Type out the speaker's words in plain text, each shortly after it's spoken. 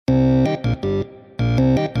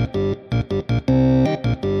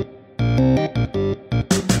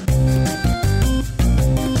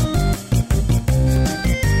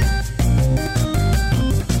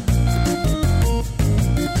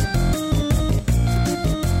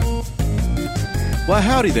Why,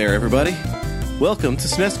 howdy there, everybody. Welcome to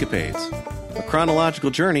SNEScapades, a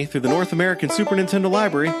chronological journey through the North American Super Nintendo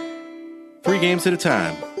library, 3 games at a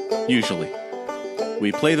time, usually.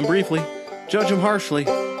 We play them briefly, judge them harshly,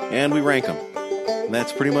 and we rank them. And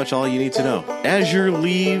that's pretty much all you need to know. Azure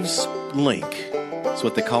Leaves Link. That's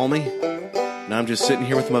what they call me. And I'm just sitting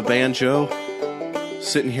here with my banjo,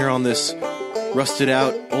 sitting here on this rusted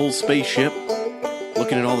out old spaceship,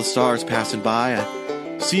 looking at all the stars passing by. I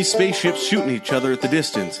see spaceships shooting each other at the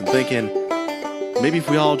distance and thinking, maybe if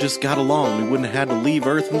we all just got along, we wouldn't have had to leave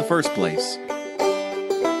Earth in the first place.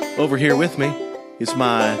 Over here with me is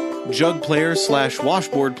my jug player /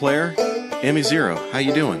 washboard player, Emmy Zero. How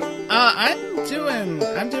you doing?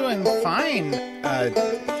 I'm doing fine.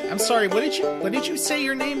 I'm sorry. What did you say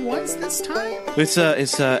your name was this time? It's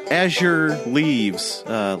Azure Leaves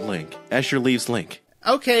Link. Azure Leaves Link.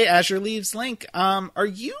 Okay, Azure Leaves Link. Are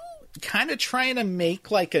you kind of trying to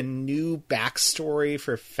make like a new backstory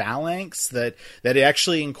for Phalanx that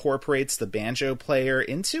actually incorporates the banjo player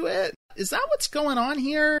into it? Is that what's going on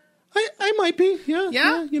here? I might be, yeah.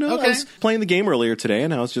 Okay. I was playing the game earlier today,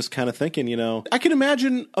 and I was just kind of thinking, I can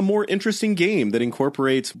imagine a more interesting game that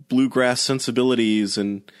incorporates bluegrass sensibilities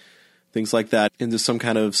and things like that into some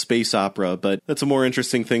kind of space opera, but that's a more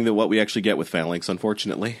interesting thing than what we actually get with Phalanx,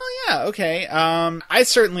 unfortunately. Oh yeah, okay. I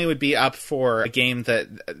certainly would be up for a game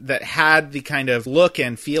that had the kind of look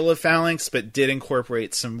and feel of Phalanx, but did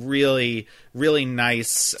incorporate some really, really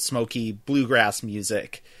nice, smoky bluegrass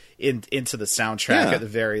music into the soundtrack at the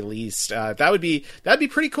very least. That'd be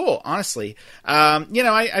pretty cool, honestly.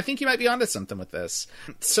 I think you might be onto something with this.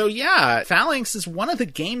 So yeah, Phalanx is one of the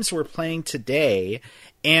games we're playing today.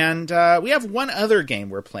 And we have one other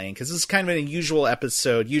game we're playing, because this is kind of an unusual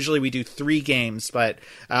episode. Usually we do 3 games, but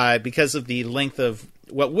because of the length of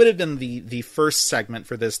what would have been the first segment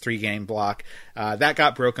for this 3-game block, that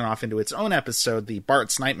got broken off into its own episode, the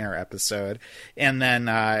Bart's Nightmare episode. And then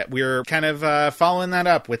we're kind of following that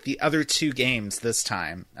up with the other 2 games this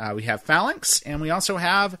time. We have Phalanx, and we also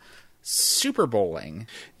have Super Bowling.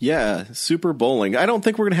 Yeah, Super Bowling. I don't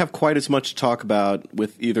think we're going to have quite as much to talk about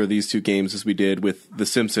with either of these 2 games as we did with The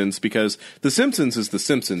Simpsons, because The Simpsons is The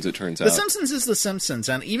Simpsons, it turns out. The Simpsons is The Simpsons,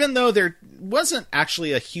 and even though there wasn't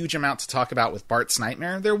actually a huge amount to talk about with Bart's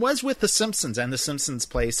Nightmare, there was with The Simpsons and The Simpsons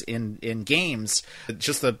place in games,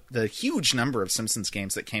 just the huge number of Simpsons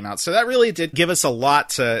games that came out. So that really did give us a lot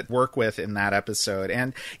to work with in that episode.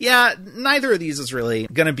 And yeah, neither of these is really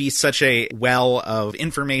going to be such a well of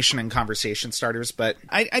information and conversation starters, but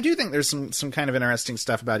I do think there's some kind of interesting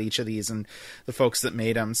stuff about each of these and the folks that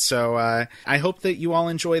made them. So I hope that you all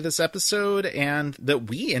enjoy this episode and that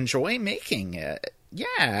we enjoy making it.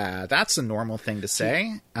 Yeah, that's a normal thing to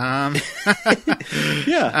say. Yeah,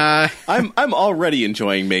 I'm already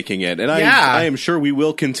enjoying making it, and I am sure we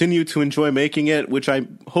will continue to enjoy making it, which I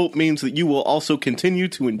hope means that you will also continue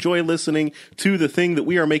to enjoy listening to the thing that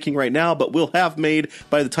we are making right now, but we'll have made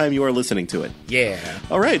by the time you are listening to it. Yeah.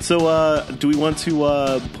 All right, so do we want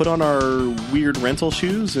to put on our weird rental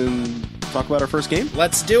shoes and talk about our first game?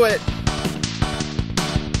 Let's do it.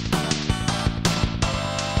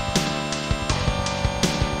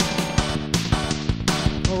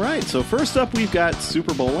 Alright, so first up we've got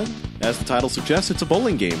Super Bowling. As the title suggests, it's a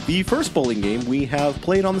bowling game. The first bowling game we have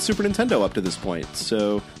played on the Super Nintendo up to this point.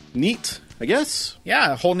 So, neat, I guess.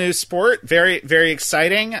 Yeah, a whole new sport. Very, very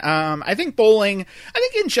exciting. I think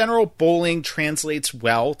in general, bowling translates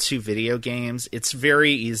well to video games. It's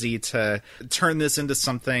very easy to turn this into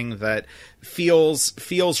something that feels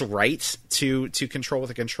right to control with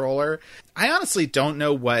a controller. I honestly don't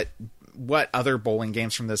know what other bowling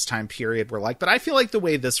games from this time period were like, but I feel like the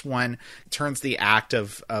way this one turns the act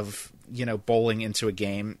of bowling into a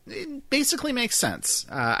game, it basically makes sense.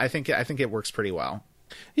 I think it works pretty well.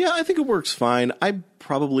 Yeah, I think it works fine. I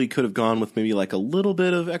probably could have gone with maybe like a little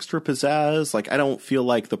bit of extra pizzazz. Like, I don't feel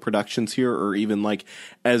like the productions here are even like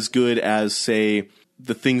as good as, say,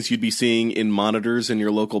 the things you'd be seeing in monitors in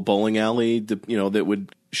your local bowling alley, that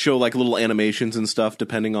would show like little animations and stuff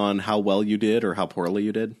depending on how well you did or how poorly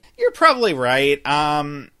you did. You're probably right.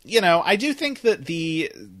 I do think that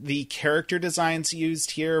the character designs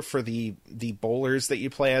used here for the bowlers that you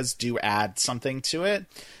play as do add something to it.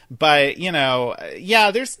 But,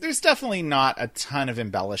 there's definitely not a ton of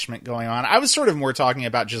embellishment going on. I was sort of more talking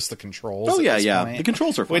about just the controls. Oh, yeah. Point, the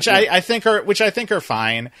controls are fine. Which I think are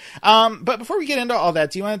fine. But before we get into all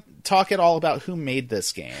that, do you want to talk at all about who made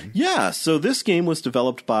this game? Yeah, so this game was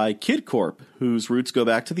developed by Kid Corp, whose roots go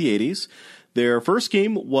back to the 80s. Their first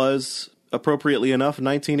game was appropriately enough,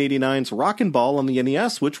 1989's Rockin' Ball on the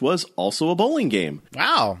NES, which was also a bowling game.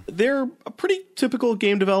 Wow. They're a pretty typical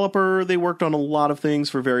game developer. They worked on a lot of things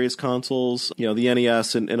for various consoles, the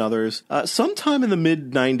NES and others. Sometime in the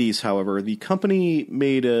mid-90s, however, the company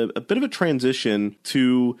made a bit of a transition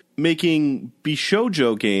to making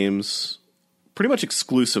Bishoujo games pretty much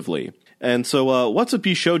exclusively. And so what's a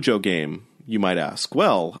Bishoujo game, you might ask?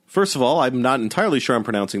 Well, first of all, I'm not entirely sure I'm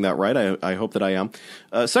pronouncing that right. I hope that I am.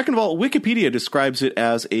 Second of all, Wikipedia describes it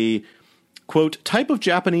as a, quote, type of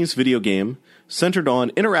Japanese video game centered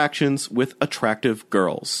on interactions with attractive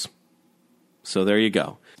girls. So there you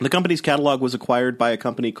go. The company's catalog was acquired by a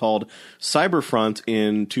company called Cyberfront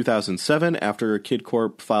in 2007 after Kid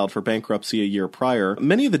Corp filed for bankruptcy a year prior.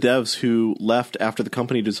 Many of the devs who left after the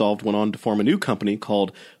company dissolved went on to form a new company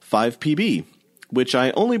called 5PB, which I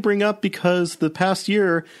only bring up because the past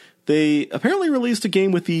year they apparently released a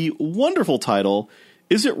game with the wonderful title,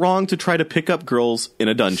 Is It Wrong to Try to Pick Up Girls in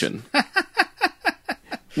a Dungeon?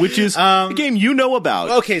 Which is a game you know about.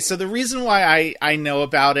 Okay, so the reason why I know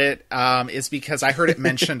about it is because I heard it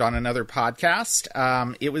mentioned on another podcast.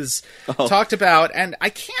 It was talked about, and I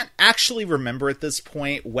can't actually remember at this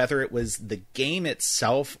point whether it was the game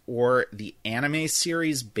itself or the anime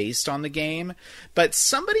series based on the game. But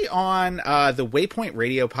somebody on the Waypoint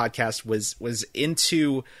Radio podcast was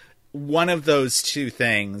into one of those two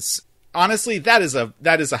things. Honestly, that is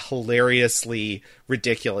a hilariously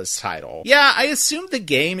ridiculous title. Yeah, I assume the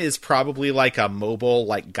game is probably like a mobile,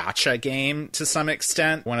 like, gacha game to some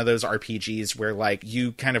extent. One of those RPGs where, like,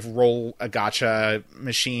 you kind of roll a gacha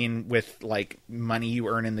machine with, like, money you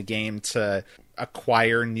earn in the game to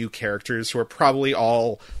acquire new characters who are probably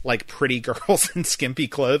all, like, pretty girls in skimpy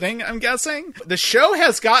clothing, I'm guessing. The show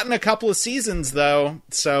has gotten a couple of seasons, though,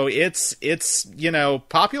 so it's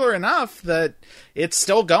popular enough that it's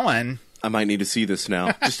still going. I might need to see this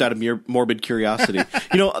now, just out of mere morbid curiosity.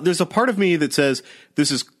 There's a part of me that says this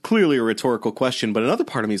is clearly a rhetorical question, but another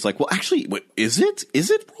part of me is like, well, actually, what, is it? Is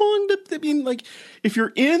it wrong to, like, if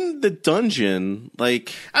you're in the dungeon,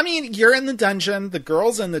 like... I mean, you're in the dungeon, the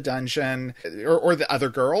girl's in the dungeon, or the other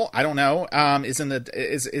girl, I don't know, is in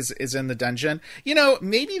the dungeon.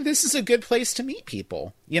 Maybe this is a good place to meet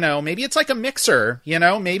people. Maybe it's like a mixer,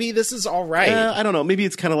 maybe this is all right. I don't know. Maybe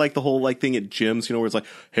it's kind of like the whole, like, thing at gyms, where it's like,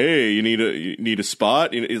 hey, you need a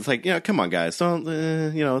spot. It's like, come on, guys, don't,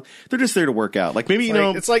 they're just there to work out. Like, maybe,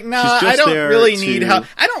 it's like, nah, I don't really need help.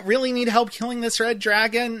 I don't really need help killing this red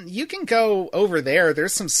dragon. You can go over there.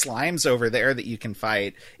 There's some slimes over there that you can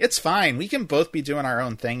fight. It's fine. We can both be doing our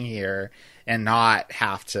own thing here and not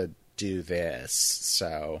have to do this.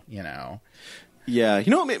 So, Yeah,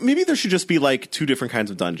 maybe there should just be, like, two different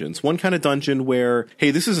kinds of dungeons. One kind of dungeon where,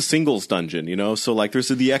 hey, this is a singles dungeon, so, like, there's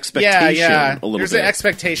the expectation a little There's bit. There's the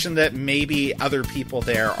expectation that maybe other people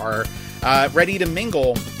there are ready to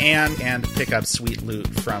mingle and pick up sweet loot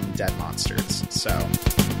from dead monsters, so...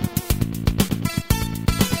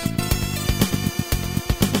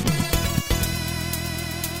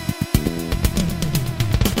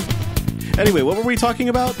 Anyway, what were we talking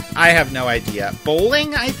about? I have no idea.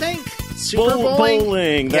 Bowling, I think? Super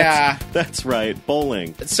bowling? That's right.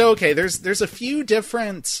 Bowling. So, okay, there's a few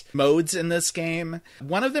different modes in this game.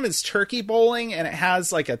 One of them is turkey bowling, and it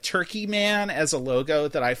has, like, a turkey man as a logo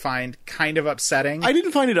that I find kind of upsetting. I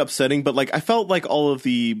didn't find it upsetting, but, like, I felt like all of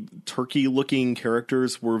the turkey-looking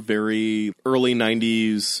characters were very early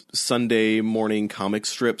 90s Sunday morning comic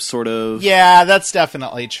strip sort of... Yeah, that's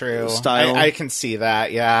definitely true. Style. I can see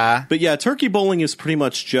that, yeah. But yeah, turkey bowling is pretty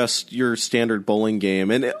much just your standard bowling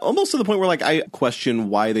game, and almost to the point where, like, I question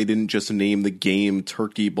why they didn't just name the game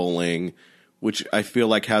Turkey Bowling, which I feel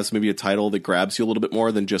like has maybe a title that grabs you a little bit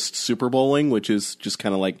more than just Super Bowling, which is just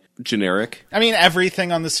kind of, like, generic. I mean,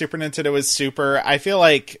 everything on the Super Nintendo is super. I feel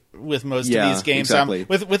like with most of these games, exactly.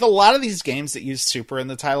 with a lot of these games that use super in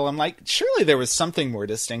the title, I'm like, surely there was something more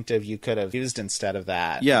distinctive you could have used instead of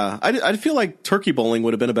that. Yeah, I feel like Turkey Bowling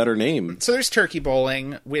would have been a better name. So there's Turkey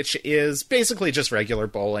Bowling, which is basically just regular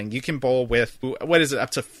bowling. You can bowl with, what is it,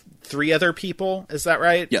 up to 3 other people? Is that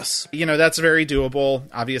right? Yes. That's very doable.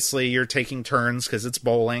 Obviously, you're taking turns because it's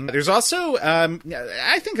bowling. There's also,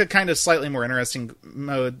 I think, a kind of slightly more interesting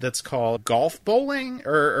mode that's called golf bowling,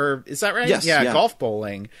 or is that right? Yes, yeah, yeah. Golf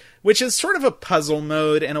bowling, which is sort of a puzzle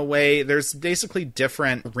mode in a way. There's basically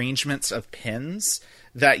different arrangements of pins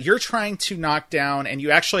that you're trying to knock down, and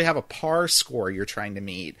you actually have a par score you're trying to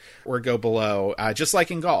meet or go below, just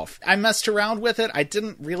like in golf. I messed around with it. I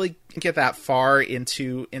didn't really get that far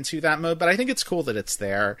into that mode, but I think it's cool that it's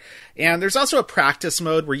there. And there's also a practice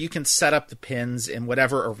mode where you can set up the pins in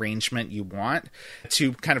whatever arrangement you want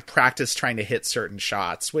to kind of practice trying to hit certain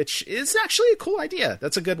shots, which is actually a cool idea.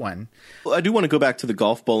 That's a good one. Well, I do want to go back to the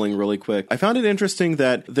golf bowling really quick. I found it interesting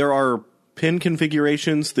that there are pin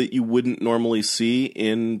configurations that you wouldn't normally see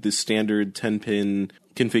in the standard 10-pin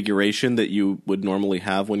configuration that you would normally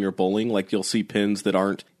have when you're bowling. Like, you'll see pins that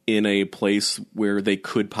aren't in a place where they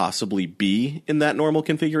could possibly be in that normal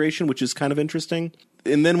configuration, which is kind of interesting.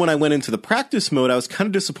 And then when I went into the practice mode, I was kind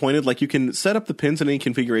of disappointed. Like, you can set up the pins in any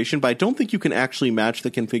configuration, but I don't think you can actually match the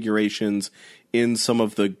configurations in some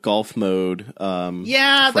of the golf mode frames.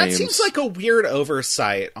 That seems like a weird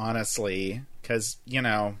oversight, honestly, because, you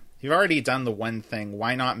know, you've already done the one thing.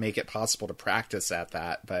 Why not make it possible to practice at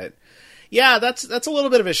that? But yeah, that's a little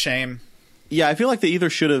bit of a shame. Yeah, I feel like they either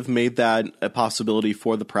should have made that a possibility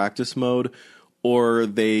for the practice mode, or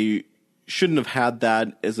they shouldn't have had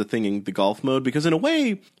that as a thing in the golf mode, because in a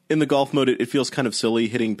way, in the golf mode, it feels kind of silly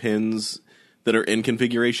hitting pins that are in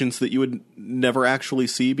configurations that you would never actually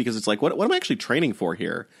see, because it's like, what am I actually training for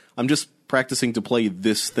here? I'm just practicing to play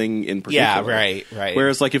this thing in particular. Yeah, right.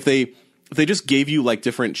 Whereas, like, if they just gave you, like,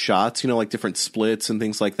 different shots, you know, like different splits and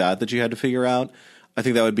things like that you had to figure out, I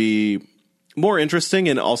think that would be more interesting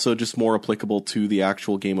and also just more applicable to the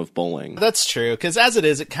actual game of bowling. That's true, because as it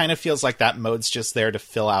is, it kind of feels like that mode's just there to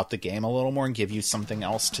fill out the game a little more and give you something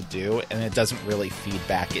else to do, and it doesn't really feed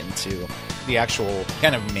back into the actual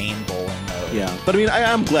kind of main bowling mode. Yeah, but I mean,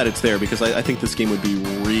 I'm glad it's there, because I think this game would be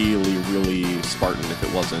really, really Spartan if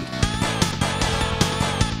it wasn't.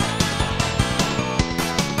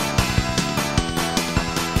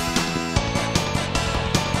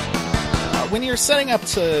 When you're setting up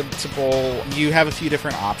to bowl, you have a few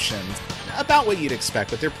different options. About what you'd expect,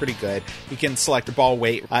 but they're pretty good. You can select a ball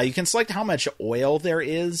weight. You can select how much oil there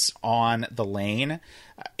is on the lane.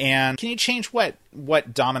 And can you change what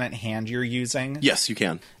dominant hand you're using? Yes, you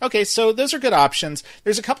can. Okay, so those are good options.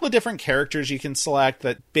 There's a couple of different characters you can select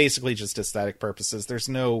that basically just aesthetic purposes. There's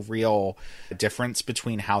no real difference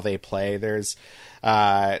between how they play. There's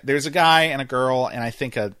a guy and a girl, and I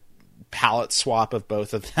think a palette swap of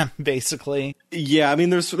both of them, basically. Yeah, I mean,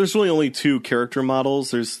 there's really only two character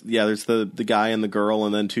models. There's the guy and the girl,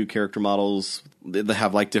 and then two character models that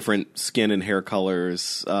have, like, different skin and hair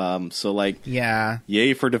colors. So, like, yeah,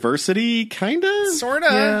 yay for diversity, kind of? Sort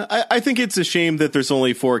of. Yeah, I think it's a shame that there's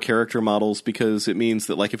only 4 character models, because it means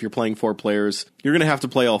that, like, if you're playing 4 players, you're going to have to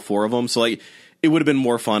play all 4 of them. So, like, it would have been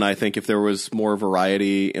more fun, I think, if there was more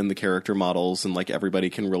variety in the character models, and, like, everybody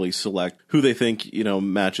can really select who they think, you know,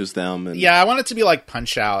 matches them. And yeah, I want it to be like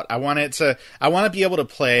Punch-Out. I want to be able to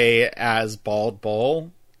play as Bald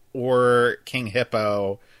Bull or King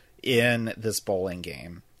Hippo in this bowling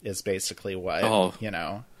game, is basically what, what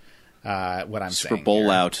I'm saying. Super Bowl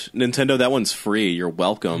here. Out. Nintendo, that one's free. You're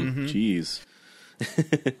welcome. Mm-hmm. Jeez.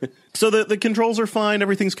 So the controls are fine.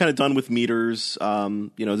 Everything's kind of done with meters,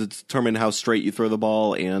 to determine how straight you throw the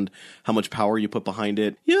ball and how much power you put behind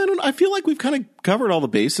it. Yeah, I feel like we've kind of covered all the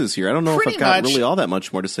bases here. I don't know if I've got really all that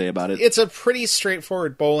much more to say about it. It's a pretty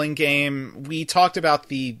straightforward bowling game. We talked about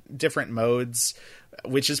the different modes,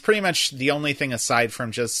 which is pretty much the only thing aside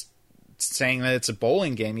from just saying that it's a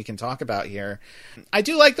bowling game you can talk about here. I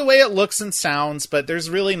do like the way it looks and sounds, but there's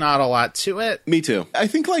really not a lot to it. Me too. I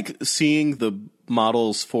think, like, seeing the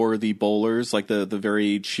models for the bowlers, like the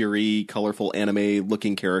very cheery, colorful anime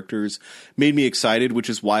looking characters, made me excited, which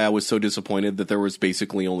is why I was so disappointed that there was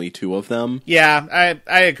basically only 2 of them. Yeah,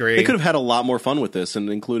 I agree. They could have had a lot more fun with this and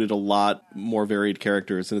included a lot more varied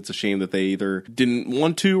characters, and it's a shame that they either didn't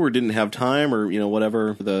want to or didn't have time, or,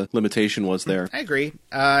 whatever the limitation was there. I agree.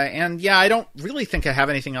 And yeah, I don't really think I have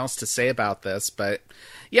anything else to say about this, but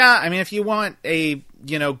yeah, I mean, if you want a,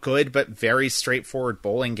 good but very straightforward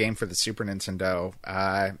bowling game for the Super Nintendo,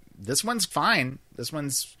 this one's fine. This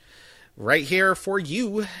one's right here for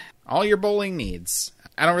you. All your bowling needs.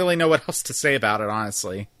 I don't really know what else to say about it,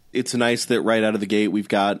 honestly. It's nice that right out of the gate we've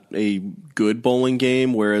got a good bowling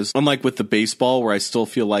game, whereas unlike with the baseball, where I still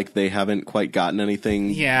feel like they haven't quite gotten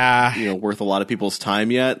anything worth a lot of people's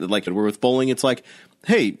time yet. Like, we're with bowling, it's like,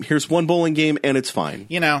 hey, here's one bowling game and it's fine.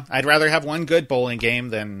 I'd rather have one good bowling game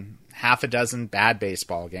than half a dozen bad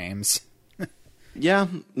baseball games. Yeah,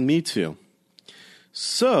 me too.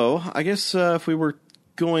 So, I guess if we were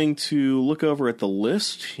going to look over at the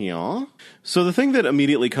list here. So the thing that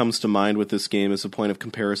immediately comes to mind with this game as a point of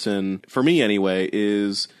comparison, for me anyway,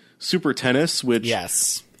 is Super Tennis, which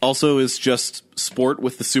Also is just sport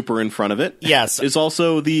with the super in front of it. Yes. Is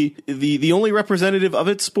also the only representative of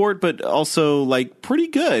its sport, but also like pretty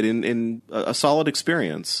good in a solid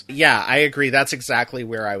experience. Yeah, I agree. That's exactly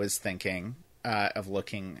where I was thinking of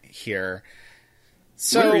looking here.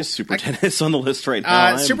 So, where is Super Tennis on the list right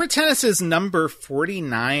now? Super Tennis is number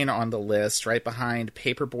 49 on the list, right behind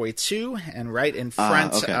Paperboy 2 and right in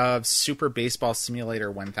front of Super Baseball Simulator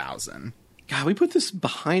 1000. God, we put this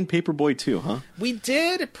behind Paperboy 2, huh? We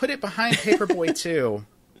did put it behind Paperboy 2,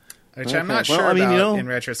 which I'm not sure about in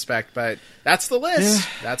retrospect, but that's the list.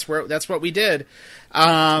 Yeah. That's what we did.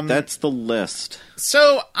 That's the list.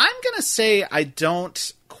 So I'm going to say I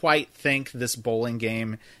don't quite think this bowling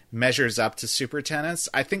game measures up to Super Tennis.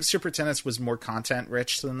 I think Super Tennis was more content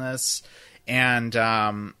rich than this, and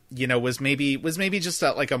was maybe just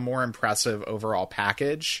a more impressive overall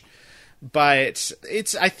package. But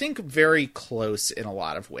it's, I think, very close in a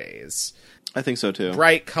lot of ways. I think so too.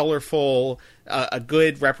 Bright, colorful, a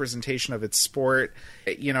good representation of its sport.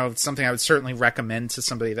 Something I would certainly recommend to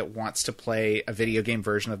somebody that wants to play a video game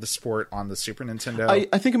version of the sport on the Super Nintendo.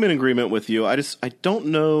 I think I'm in agreement with you. I don't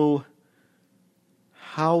know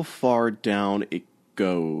how far down it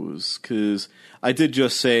goes, because I did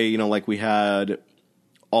just say, like we had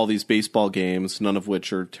all these baseball games, none of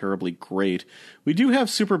which are terribly great. We do have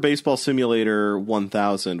Super Baseball Simulator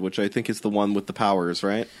 1000, which I think is the one with the powers,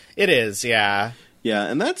 right? It is, yeah. Yeah,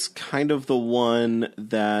 and that's kind of the one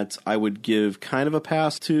that I would give kind of a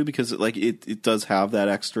pass to, because it does have that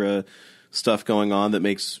extra stuff going on that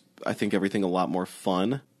makes, I think, everything a lot more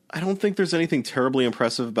fun. I don't think there's anything terribly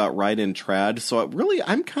impressive about Ride-In Trad, so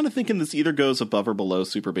I'm kind of thinking this either goes above or below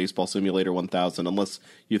Super Baseball Simulator 1000, unless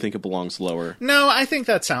you think it belongs lower. No, I think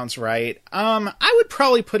that sounds right. I would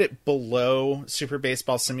probably put it below Super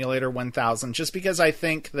Baseball Simulator 1000, just because I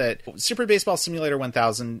think that Super Baseball Simulator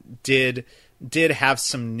 1000 did have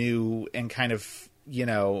some new and kind of,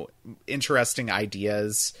 interesting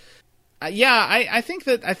ideas. I think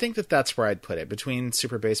that that's where I'd put it, between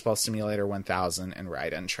Super Baseball Simulator 1000 and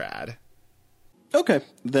Ride-In Trad. Okay,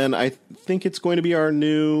 then I think it's going to be our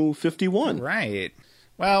new 51. Right.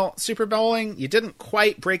 Well, Super Bowling, you didn't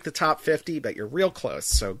quite break the top 50, but you're real close,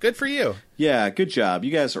 so good for you. Yeah, good job.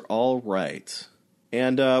 You guys are all right.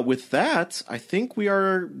 And with that, I think we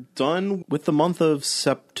are done with the month of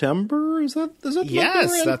September. Is that the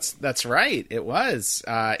Yes, that's right. It was,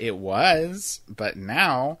 but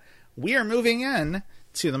now we are moving in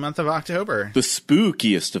to the month of October. The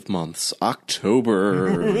spookiest of months, October.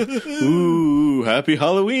 Ooh, happy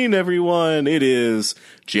Halloween, everyone. It is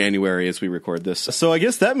January as we record this. So I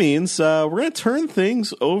guess that means we're going to turn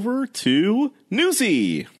things over to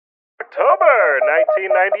Newsy. October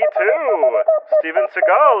 1992. Steven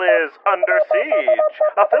Seagal is Under Siege,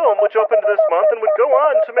 a film which opened this month and would go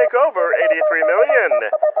on to make over $83 million.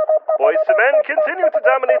 Boyz II Men continue to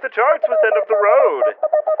dominate the charts with End of the Road.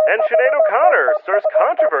 And Sinead O'Connor stirs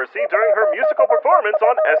controversy during her musical performance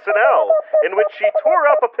on SNL, in which she tore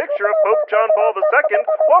up a picture of Pope John Paul II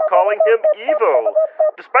while calling him evil.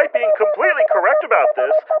 Despite being completely correct about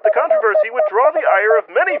this, the controversy would draw the ire of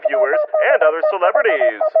many viewers and other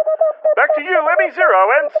celebrities. Back to you, Emmy Zero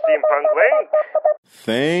and Steampunk Link.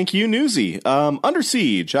 Thank you, Newsy. Under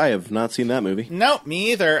Siege. I have not seen that movie. Nope,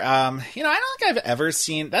 me either. I don't think I've ever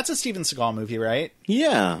seen... That's a Steven Seagal movie, right?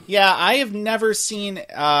 Yeah. Yeah, I have never seen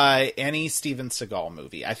any Steven Seagal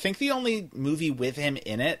movie. I think the only movie with him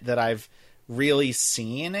in it that I've really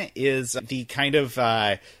seen is the kind of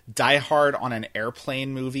Die Hard on an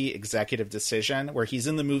airplane movie, Executive Decision, where he's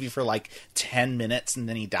in the movie for 10 minutes and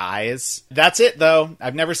then he dies. That's it, though.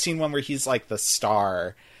 I've never seen one where he's the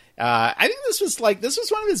star. I think this was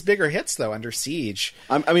one of his bigger hits, though, Under Siege.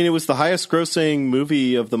 I mean, it was the highest grossing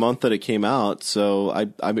movie of the month that it came out, so I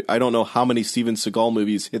don't know how many Steven Seagal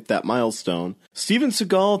movies hit that milestone. Steven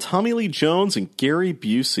Seagal, Tommy Lee Jones, and Gary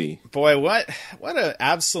Busey. Boy, what an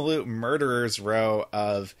absolute murderer's row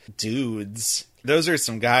of dudes. Those are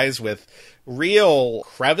some guys with real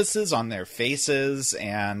crevices on their faces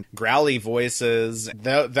and growly voices.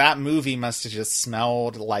 That movie must have just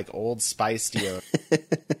smelled like Old Spice deodorant.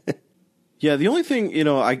 Yeah, the only thing,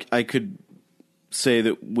 I could say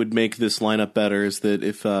that would make this lineup better is that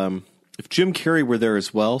if Jim Carrey were there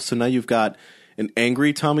as well, so now you've got an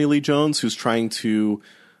angry Tommy Lee Jones who's trying to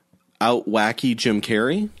out-wacky Jim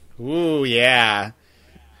Carrey. Ooh, yeah.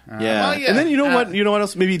 Yeah. Well, yeah, and then you know what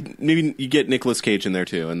else? Maybe you get Nicolas Cage in there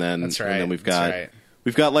too, and then that's right. And then we've got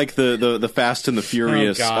the Fast and the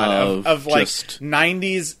Furious of just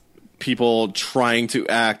 90s people trying to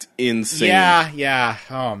act insane. Yeah.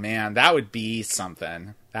 Oh man, that would be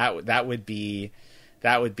something. That would be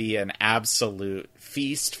an absolute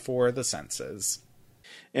feast for the senses.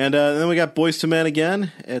 And then we got Boyz II Men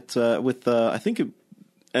again with I think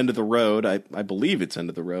End of the Road. I believe it's End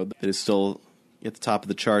of the Road. It is still at the top of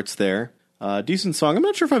the charts there. Decent song. I'm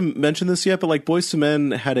not sure if I've mentioned this yet, but like Boyz II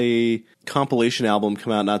Men had a compilation album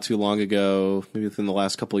come out not too long ago, maybe within the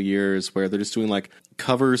last couple of years, where they're just doing like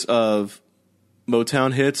covers of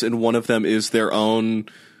Motown hits, and one of them is their own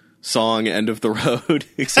song, End of the Road,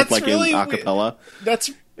 except That's like really in a cappella. That's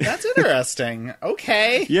interesting.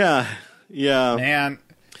 Okay. Yeah. Man.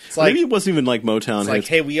 It's like, maybe it wasn't even like Motown it's hits. like,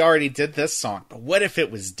 hey, we already did this song, but what if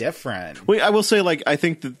it was different? Wait, I will say, like, I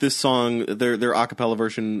think that this song, their a cappella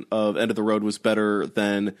version of End of the Road was better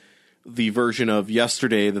than the version of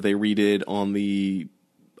Yesterday that they redid on the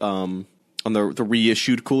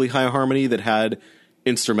reissued Cooley High Harmony that had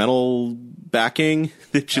instrumental backing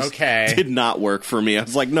that just did not work for me. I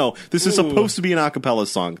was like, no, this is supposed to be an a cappella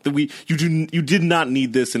song. You did not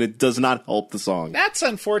need this, and it does not help the song. That's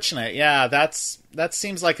unfortunate. Yeah, that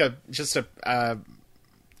seems like a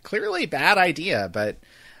clearly bad idea, but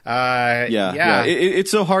yeah. It's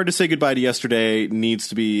so hard to say goodbye to Yesterday. It needs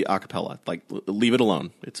to be a cappella. Like, leave it alone.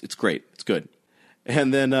 It's great. It's good.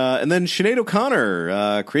 And then Sinead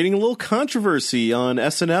O'Connor creating a little controversy on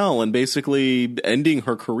SNL and basically ending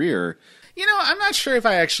her career. You know, I'm not sure if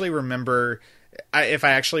I actually remember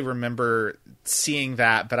seeing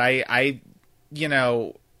that, but I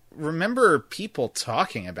remember people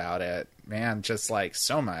talking about it, man, just like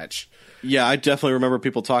so much. Yeah, I definitely remember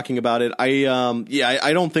people talking about it. I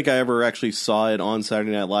don't think I ever actually saw it on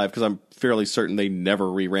Saturday Night Live because I'm fairly certain they never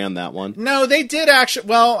reran that one. No, they did actually.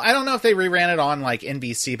 Well, I don't know if they reran it on like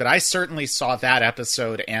NBC, but I certainly saw that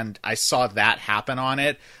episode and I saw that happen on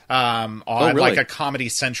it on like a Comedy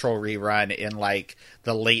Central rerun in like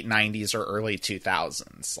the late 90s or early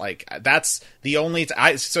 2000s. Like that's the only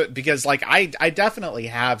because like I definitely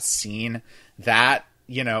have seen that,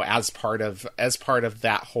 you know, as part of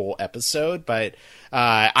that whole episode, but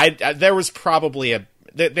there was probably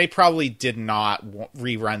they probably did not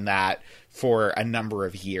rerun that for a number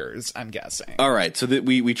of years, I'm guessing. All right, so that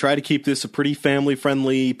we try to keep this a pretty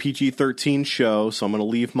family-friendly PG-13 show, so I'm going to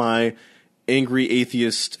leave my angry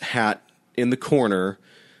atheist hat in the corner,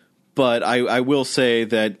 but I will say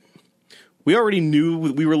that we already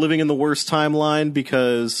knew we were living in the worst timeline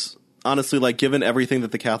because, honestly, like, given everything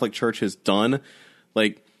that the Catholic Church has done,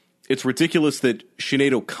 like, it's ridiculous that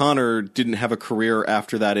Sinead O'Connor didn't have a career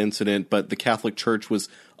after that incident, but the Catholic Church was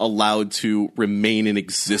allowed to remain in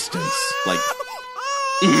existence. Like,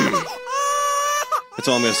 that's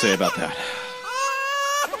all I'm going to say about that.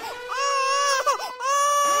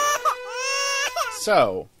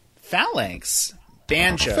 So, Phalanx,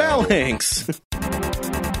 Banjo. Phalanx.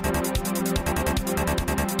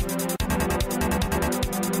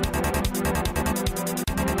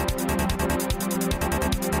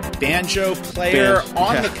 Banjo player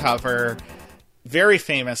on the cover. Very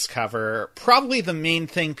famous cover. Probably the main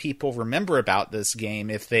thing people remember about this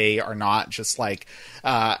game if they are not just like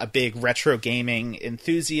a big retro gaming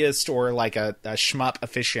enthusiast or like a shmup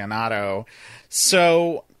aficionado.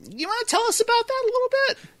 So, you want to tell us about that a little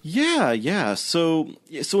bit? Yeah. So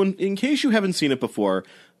in case you haven't seen it before,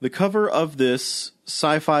 the cover of this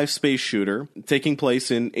sci-fi space shooter taking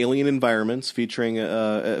place in alien environments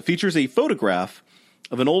features a photograph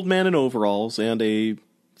of an old man in overalls and a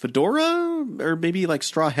fedora or maybe like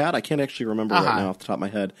straw hat. I can't actually remember right now off the top of my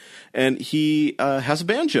head. And he has a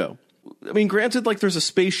banjo. I mean, granted, like there's a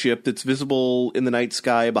spaceship that's visible in the night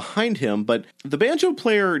sky behind him, but the banjo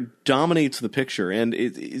player dominates the picture, and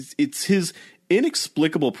it's his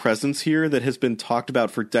inexplicable presence here that has been talked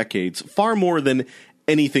about for decades, far more than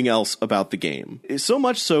anything else about the game. So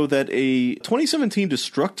much so that a 2017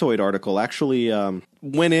 Destructoid article actually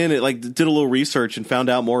went in and did a little research and found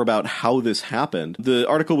out more about how this happened. The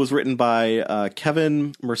article was written by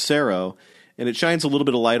Kevin Mercero, and it shines a little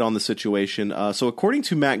bit of light on the situation. So according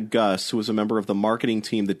to Matt Gus, who was a member of the marketing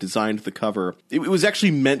team that designed the cover, it was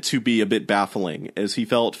actually meant to be a bit baffling, as he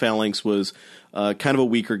felt Phalanx was kind of a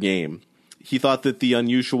weaker game. He thought that the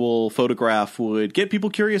unusual photograph would get people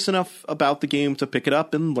curious enough about the game to pick it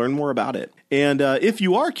up and learn more about it. And if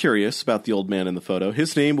you are curious about the old man in the photo,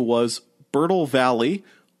 his name was Bertil Valley.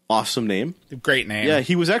 Awesome name. Great name. Yeah,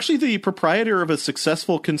 he was actually the proprietor of a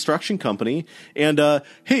successful construction company. And,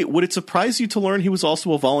 hey, would it surprise you to learn he was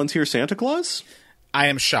also a volunteer Santa Claus? I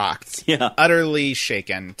am shocked. Yeah. Utterly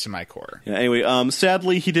shaken to my core. Yeah, anyway,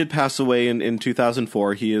 sadly, he did pass away in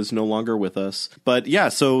 2004. He is no longer with us. But yeah,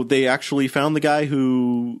 so they actually found the guy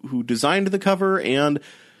who designed the cover and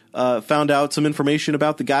found out some information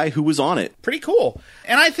about the guy who was on it. Pretty cool.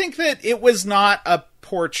 And I think that it was not a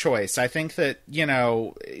poor choice. I think that, you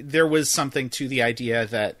know, there was something to the idea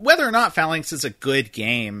that whether or not Phalanx is a good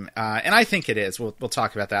game, and I think it is, we'll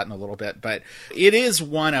talk about that in a little bit, but it is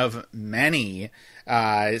one of many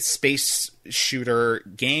space shooter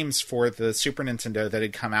games for the Super Nintendo that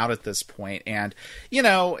had come out at this point. And, you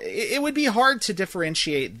know, it would be hard to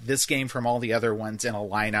differentiate this game from all the other ones in a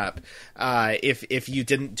lineup if you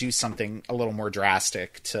didn't do something a little more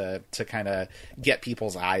drastic to kind of get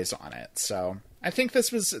people's eyes on it. So I think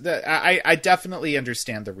this was I definitely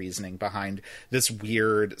understand the reasoning behind this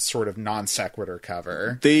weird sort of non sequitur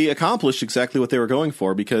cover. They accomplished exactly what they were going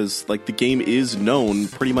for, because like the game is known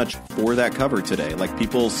pretty much for that cover today. Like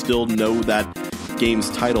people still know that game's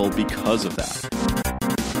title because of that.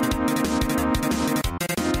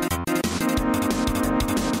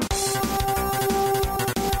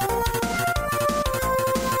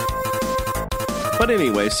 But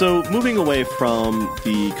anyway, so moving away from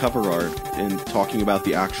the cover art and talking about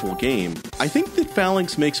the actual game, I think that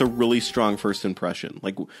Phalanx makes a really strong first impression.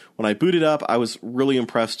 Like, when I booted up, I was really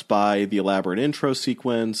impressed by the elaborate intro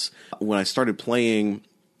sequence. When I started playing,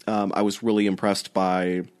 I was really impressed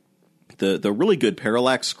by the really good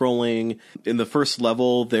parallax scrolling. In the first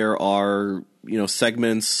level, there are, you know,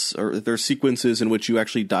 segments, or there are sequences in which you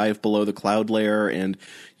actually dive below the cloud layer and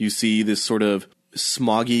you see this sort of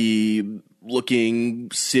smoggy looking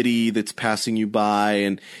city that's passing you by,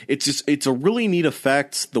 and it's a really neat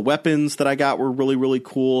effect. The weapons that I got were really, really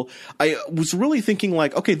cool. I was really thinking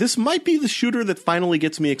like, okay, this might be the shooter that finally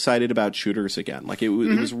gets me excited about shooters again. Like it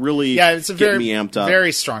was really it's a getting me amped up.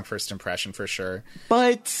 Very strong first impression for sure.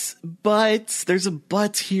 But there's a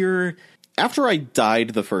but here. After I died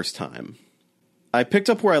the first time, I picked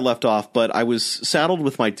up where I left off, but I was saddled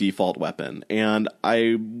with my default weapon, and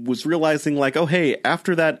I was realizing, like, oh, hey,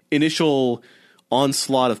 after that initial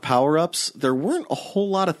onslaught of power-ups, there weren't a whole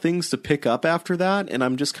lot of things to pick up after that, and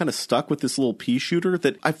I'm just kind of stuck with this little pea shooter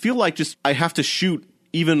that I feel like I have to shoot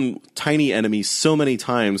even tiny enemies so many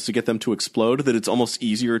times to get them to explode that it's almost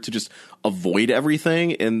easier to just avoid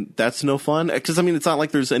everything, and that's no fun. Because, I mean, it's not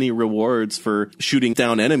like there's any rewards for shooting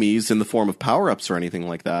down enemies in the form of power-ups or anything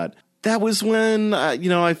like that. That was when,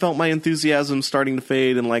 I felt my enthusiasm starting to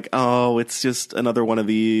fade and like, oh, it's just another one of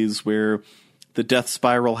these where the death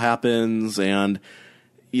spiral happens and,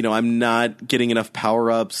 you know, I'm not getting enough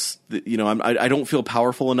power-ups. You know, I don't feel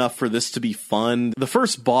powerful enough for this to be fun. The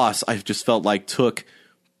first boss, I just felt like took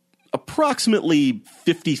approximately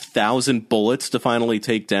 50,000 bullets to finally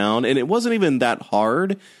take down, and it wasn't even that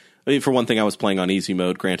hard. I mean, for one thing, I was playing on easy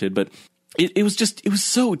mode, granted, but it was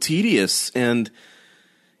so tedious, and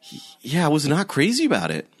yeah, I was not crazy about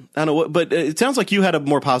it. I don't know what, but it sounds like you had a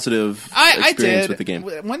more positive experience with the game.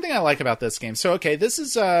 One thing I like about this game, so okay, this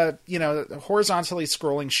is a horizontally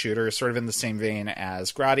scrolling shooter, sort of in the same vein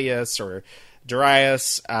as Gradius or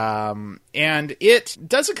Darius, and it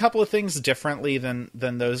does a couple of things differently than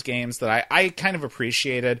those games that I kind of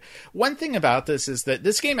appreciated. One thing about this is that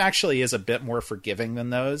this game actually is a bit more forgiving than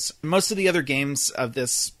those. Most of the other games of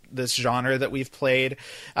this genre that we've played,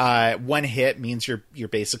 one hit means you're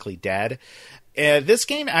basically dead. This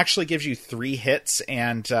game actually gives you 3 hits,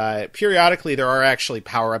 and periodically there are actually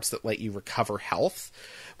power-ups that let you recover health,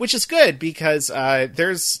 which is good because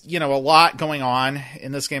there's a lot going on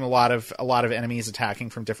in this game, a lot of enemies attacking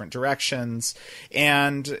from different directions,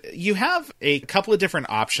 and you have a couple of different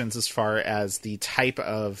options as far as the type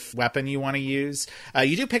of weapon you want to use.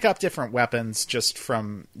 You do pick up different weapons just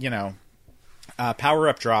from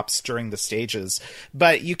power-up drops during the stages,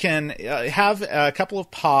 but you can have a couple of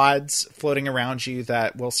pods floating around you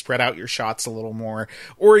that will spread out your shots a little more,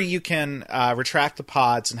 or you can retract the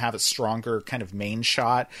pods and have a stronger kind of main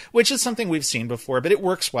shot, which is something we've seen before, but it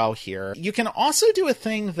works well here. You can also do a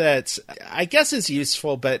thing that I guess is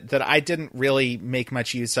useful, but that I didn't really make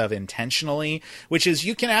much use of intentionally, which is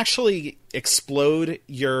you can actually explode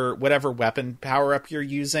your whatever weapon power-up you're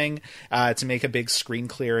using to make a big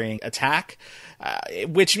screen-clearing attack,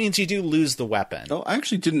 which means you do lose the weapon. Oh, I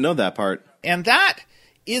actually didn't know that part. And that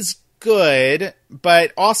is good,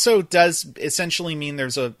 but also does essentially mean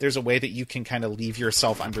there's a way that you can kind of leave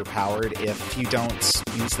yourself underpowered if you don't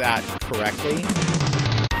use that correctly.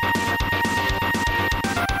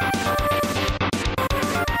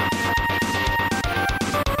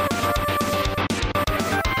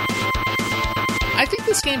 I think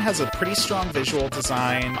this game has a pretty strong visual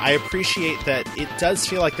design. I appreciate that it does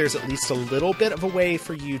feel like there's at least a little bit of a way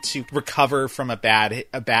for you to recover from a bad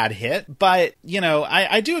hit. But,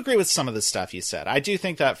 I do agree with some of the stuff you said. I do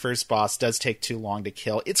think that first boss does take too long to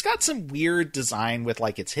kill. It's got some weird design with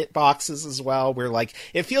like its hitboxes as well, where like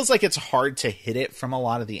it feels like it's hard to hit it from a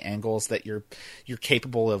lot of the angles that you're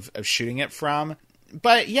capable of shooting it from.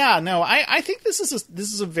 But yeah, no, I think this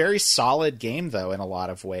is a very solid game, though, in a lot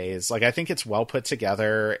of ways. Like, I think it's well put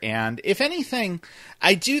together, and if anything,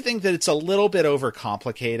 I do think that it's a little bit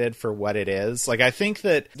overcomplicated for what it is. Like, I think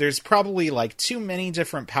that there's probably like too many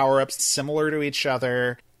different power-ups similar to each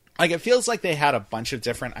other. Like, it feels like they had a bunch of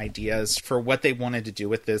different ideas for what they wanted to do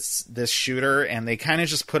with this shooter, and they kind of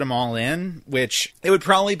just put them all in, which it would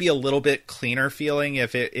probably be a little bit cleaner feeling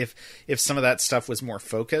if some of that stuff was more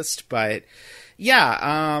focused. But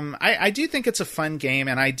yeah, I do think it's a fun game,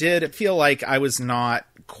 and I did feel like I was not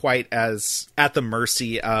quite as at the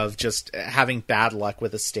mercy of just having bad luck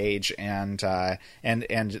with a stage and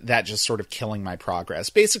that just sort of killing my progress.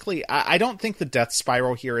 Basically, I don't think the death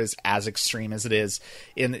spiral here is as extreme as it is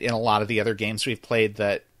in a lot of the other games we've played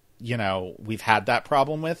that, you know, we've had that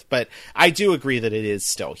problem with, but I do agree that it is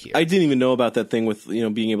still here. I didn't even know about that thing with, you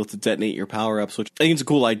know, being able to detonate your power-ups, which I think is a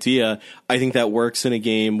cool idea. I think that works in a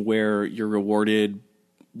game where you're rewarded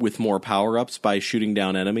with more power-ups by shooting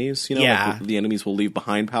down enemies. You know, yeah. Like the enemies will leave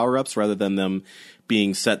behind power-ups rather than them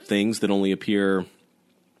being set things that only appear,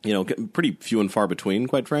 you know, pretty few and far between,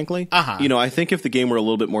 quite frankly. You know, I think if the game were a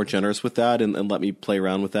little bit more generous with that and let me play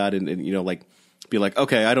around with that and you know, like, be like,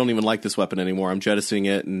 okay, I don't even like this weapon anymore. I'm jettisoning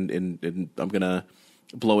it, and I'm gonna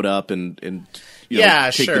blow it up and you know,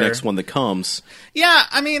 take the next one that comes. Yeah,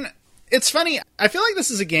 I mean, it's funny. I feel like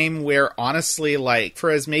this is a game where, honestly, like, for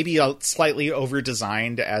as maybe slightly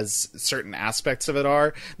over-designed as certain aspects of it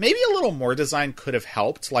are, maybe a little more design could have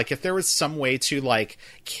helped. Like, if there was some way to, like,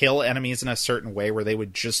 kill enemies in a certain way where they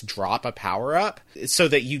would just drop a power-up so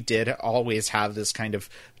that you did always have this kind of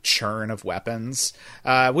churn of weapons,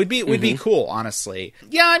 would be cool, honestly.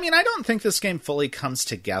 Yeah, I mean, I don't think this game fully comes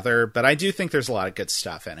together, but I do think there's a lot of good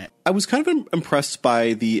stuff in it. I was kind of impressed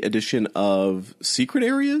by the addition of secret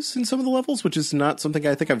areas in some of the levels, which is not something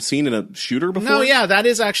I think I've seen in a shooter before. No, yeah, that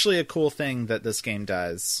is actually a cool thing that this game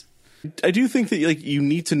does. I do think that, like, you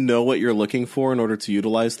need to know what you're looking for in order to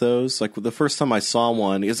utilize those. Like, the first time I saw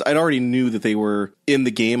one, is I'd already knew that they were in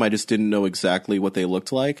the game, I just didn't know exactly what they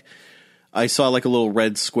looked like. I saw like a little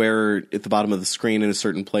red square at the bottom of the screen in a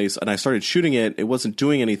certain place, and I started shooting it. It wasn't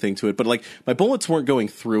doing anything to it, but like my bullets weren't going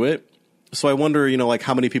through it. So I wonder, you know, like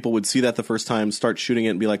how many people would see that the first time, start shooting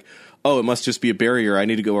it, and be like, "Oh, it must just be a barrier. I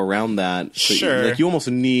need to go around that." So, sure. Like, you almost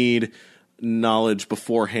need knowledge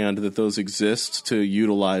beforehand that those exist to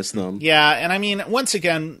utilize them. Yeah, and I mean, once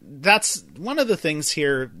again, that's one of the things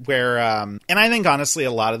here where, and I think honestly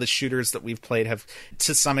a lot of the shooters that we've played have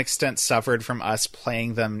to some extent suffered from us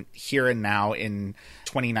playing them here and now in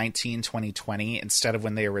 2019, 2020 instead of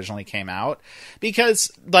when they originally came out.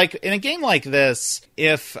 Because, like, in a game like this,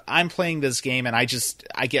 if I'm playing this game and I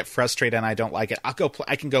get frustrated and I don't like it, I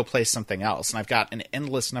can go play something else, and I've got an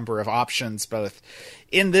endless number of options both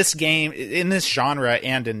in this game, in this genre,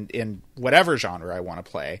 and in whatever genre I want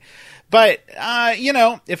to play. But, you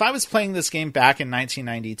know, if I was playing this game back in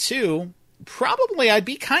 1992, probably I'd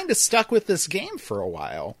be kind of stuck with this game for a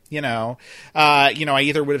while. You know, I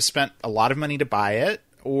either would have spent a lot of money to buy it,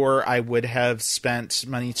 or I would have spent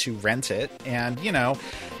money to rent it. And, you know,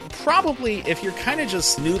 probably if you're kind of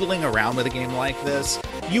just noodling around with a game like this,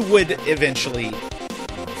 you would eventually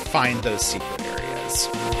find those secret areas.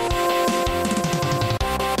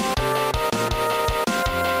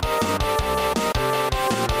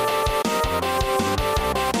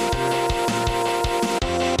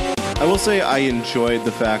 I will say I enjoyed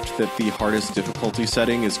the fact that the hardest difficulty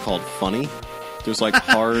setting is called funny. There's like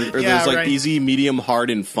hard, or Yeah, there's like right. easy, medium, hard,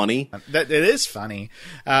 and funny. That it is funny,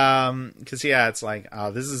 because yeah, it's like, oh,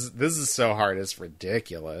 this is so hard, it's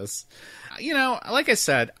ridiculous. You know, like I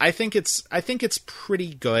said, I think it's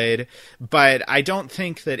pretty good, but I don't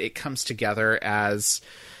think that it comes together as,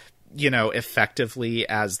 you know, effectively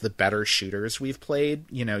as the better shooters we've played.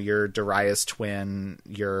 You know, your Darius Twin,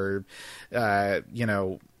 your, you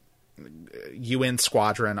know, UN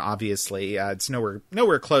Squadron, obviously. It's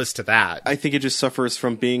nowhere close to that. I think it just suffers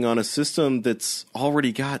from being on a system that's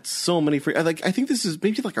already got so many free. Like, I think this is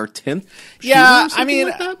maybe like our 10th. Yeah, shooter or I mean,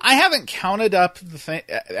 like that. I haven't counted up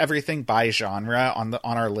everything by genre on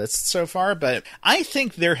our list so far, but I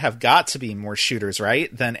think there have got to be more shooters,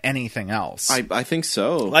 right, than anything else. I think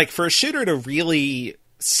so. Like, for a shooter to really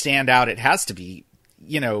stand out, it has to be,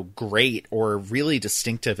 you know, great or really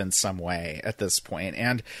distinctive in some way at this point.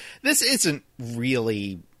 And this isn't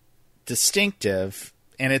really distinctive,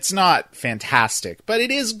 and it's not fantastic, but it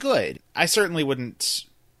is good. I certainly wouldn't,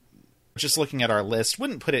 just looking at our list,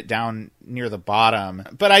 wouldn't put it down near the bottom.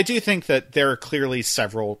 But I do think that there are clearly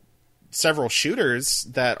several shooters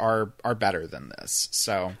that are better than this.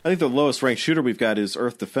 So I think the lowest ranked shooter we've got is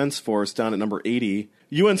Earth Defense Force down at number 80.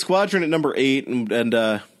 UN Squadron at number 8,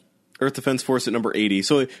 and Earth Defense Force at number 80.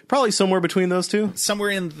 So probably somewhere between those two. Somewhere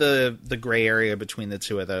in the gray area between the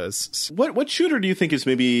two of those. What shooter do you think is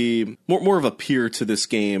maybe more of a peer to this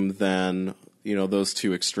game than, those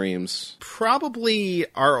two extremes? Probably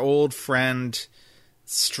our old friend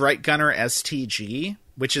Strike Gunner STG,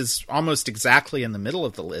 which is almost exactly in the middle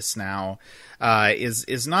of the list now,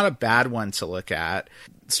 is not a bad one to look at.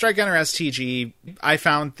 Strike Gunner STG, I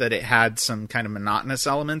found that it had some kind of monotonous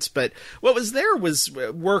elements, but what was there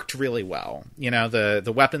worked really well.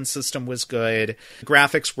 The weapon system was good.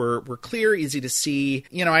 Graphics were clear, easy to see.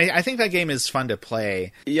 I think that game is fun to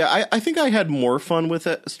play. Yeah, I think I had more fun with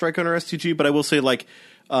Strike Gunner STG, but I will say,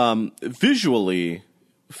 visually,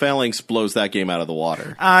 Phalanx blows that game out of the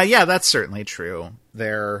water. Yeah, that's certainly true.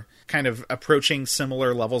 They're kind of approaching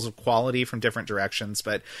similar levels of quality from different directions,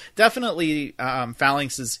 but definitely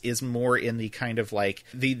Phalanx is more in the kind of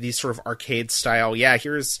the sort of arcade style. Yeah,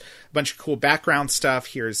 here's a bunch of cool background stuff.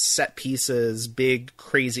 Here's set pieces, big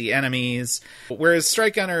crazy enemies. Whereas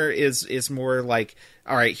Strike Gunner is more like,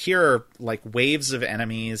 all right, here are waves of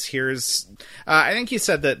enemies. Here's, I think you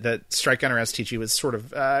said that Strike Gunner STG was sort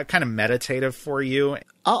of kind of meditative for you.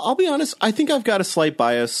 I'll be honest. I think I've got a slight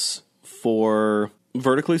bias for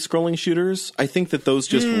vertically scrolling shooters. I think that those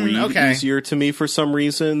just read easier to me for some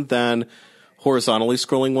reason than horizontally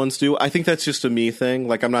scrolling ones do. I think that's just a me thing.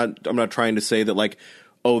 I'm not trying to say that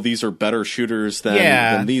these are better shooters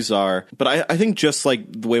than these are. But I think just the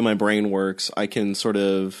way my brain works, I can sort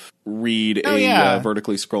of read a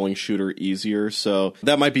vertically scrolling shooter easier. So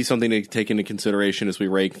that might be something to take into consideration as we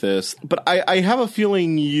rank this. But I have a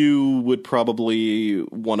feeling you would probably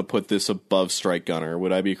want to put this above Strike Gunner.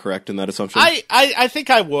 Would I be correct in that assumption? I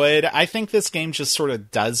think I would. I think this game just sort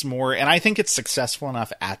of does more, and I think it's successful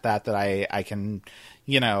enough at that I can...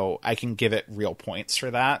 I can give it real points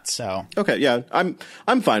for that. So okay, yeah, I'm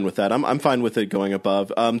fine with that. I'm fine with it going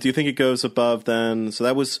above. Do you think it goes above then? So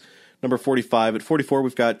that was number 45. At 44,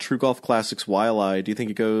 we've got True Golf Classics Wildeye. Do you think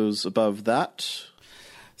it goes above that?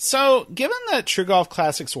 So, given that True Golf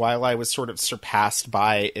Classics Wildeye was sort of surpassed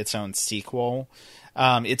by its own sequel,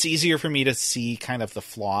 it's easier for me to see kind of the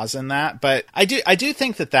flaws in that. But I do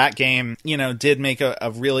think that game, did make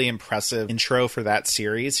a really impressive intro for that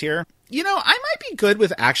series here. I might be good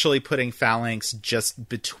with actually putting Phalanx just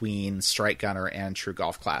between Strike Gunner and True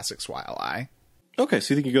Golf Classics Wildeye. Okay,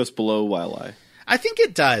 so you think it goes below Wildeye? I think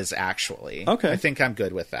it does, actually. Okay. I think I'm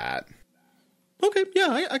good with that. Okay,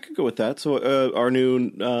 yeah, I could go with that. So our new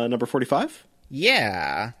number 45?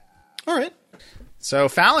 Yeah. All right. So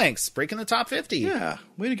Phalanx, breaking the top 50. Yeah,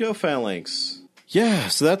 way to go, Phalanx. Yeah,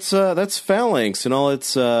 so that's Phalanx in all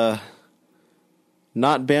its not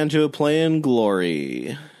banjo playing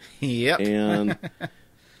glory. Yep. And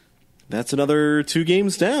that's another 2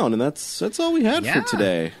 games down, and that's all we had for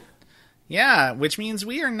today. Yeah, which means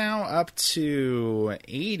we are now up to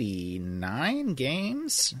 89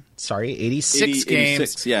 games. Sorry, 86 games.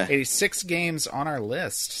 86, yeah. 86 games on our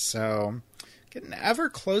list. So getting ever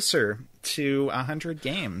closer to 100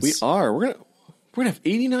 games. We are. We're gonna have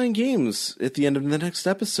 89 games at the end of the next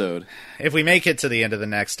episode. If we make it to the end of the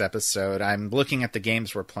next episode, I'm looking at the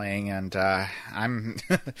games we're playing, and I'm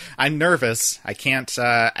I'm nervous. I can't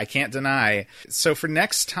deny. So for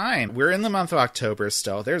next time, we're in the month of October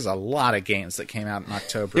still. There's a lot of games that came out in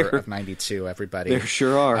October of '92. Everybody, there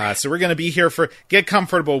sure are. So we're gonna be here get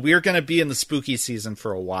comfortable. We're gonna be in the spooky season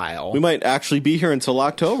for a while. We might actually be here until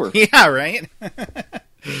October. Yeah, right.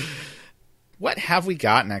 What have we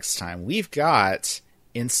got next time? We've got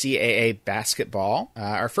NCAA basketball,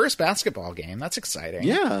 our first basketball game. That's exciting.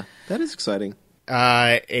 Yeah, that is exciting.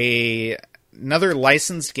 Another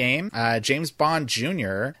licensed game, James Bond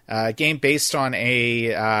Jr., a game based on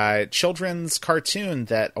a children's cartoon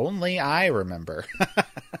that only I remember.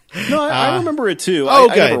 No, I remember it too. Oh,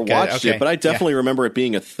 I never watched it, but I definitely remember it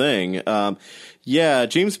being a thing.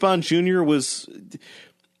 James Bond Jr.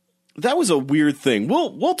 That was a weird thing.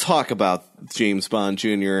 We'll talk about James Bond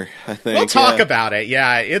Jr., I think. We'll talk about it,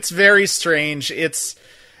 yeah. It's very strange.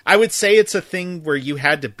 I would say it's a thing where you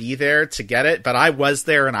had to be there to get it, but I was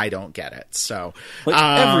there and I don't get it. So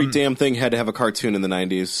every damn thing had to have a cartoon in the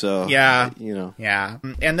 90s, so yeah. Yeah.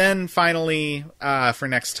 And then finally, for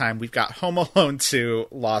next time, we've got Home Alone 2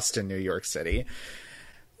 Lost in New York City.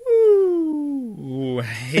 Ooh,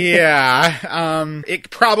 yeah. It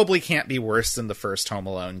probably can't be worse than the first Home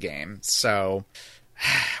Alone game. So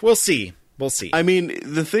we'll see. I mean,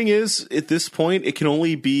 the thing is, at this point, it can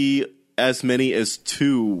only be as many as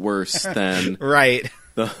 2 worse than right.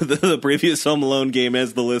 the previous Home Alone game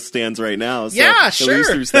as the list stands right now. So yeah, sure. At least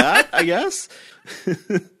there's that, I guess.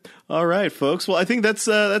 All right, folks. Well, I think that's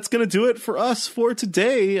going to do it for us for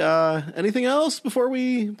today. Anything else before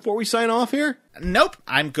we sign off here? Nope,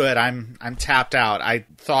 I'm good. I'm tapped out. I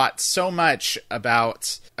thought so much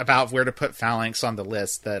about where to put Phalanx on the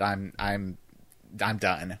list that I'm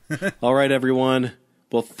done. All right, everyone.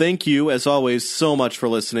 Well, thank you, as always, so much for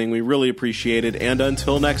listening. We really appreciate it. And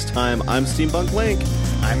until next time, I'm Steampunk Link.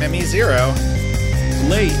 I'm ME0.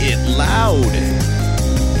 Play it loud.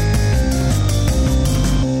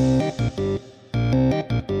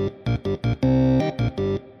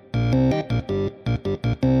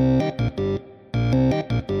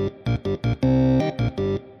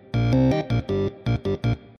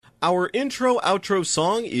 Our intro-outro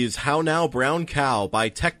song is How Now Brown Cow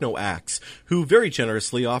by TechnoAxe, who very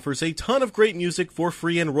generously offers a ton of great music for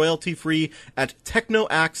free and royalty-free at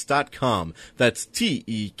technoaxe.com. That's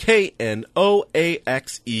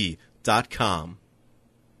TEKNOAXE.com.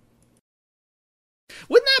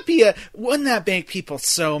 Wouldn't that make people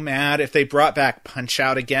so mad if they brought back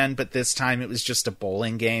Punch-Out again, but this time it was just a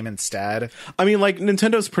bowling game instead? I mean, like,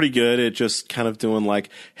 Nintendo's pretty good at just kind of doing like,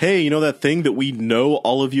 hey, you know that thing that we know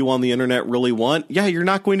all of you on the internet really want? Yeah, you're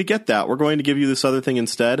not going to get that. We're going to give you this other thing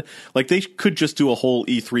instead. Like, they could just do a whole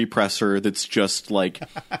E3 presser that's just, like,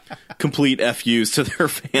 complete FUs to their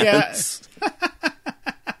fans. Yeah.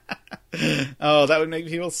 Oh, that would make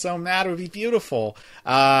people so mad. It would be beautiful.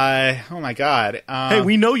 Oh my god. Hey,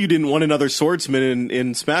 we know you didn't want another swordsman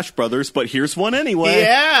in Smash Brothers, but here's one anyway.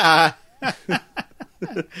 Yeah.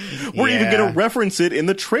 We're even going to reference it in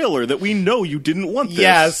the trailer that we know you didn't want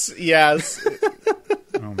this. Yes.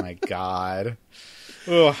 Oh my god.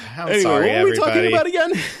 Oh, I'm anyway, sorry, what were we everybody. talking about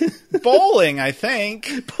again? Bowling, I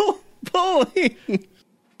think. Bowling.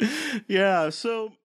 Yeah, so...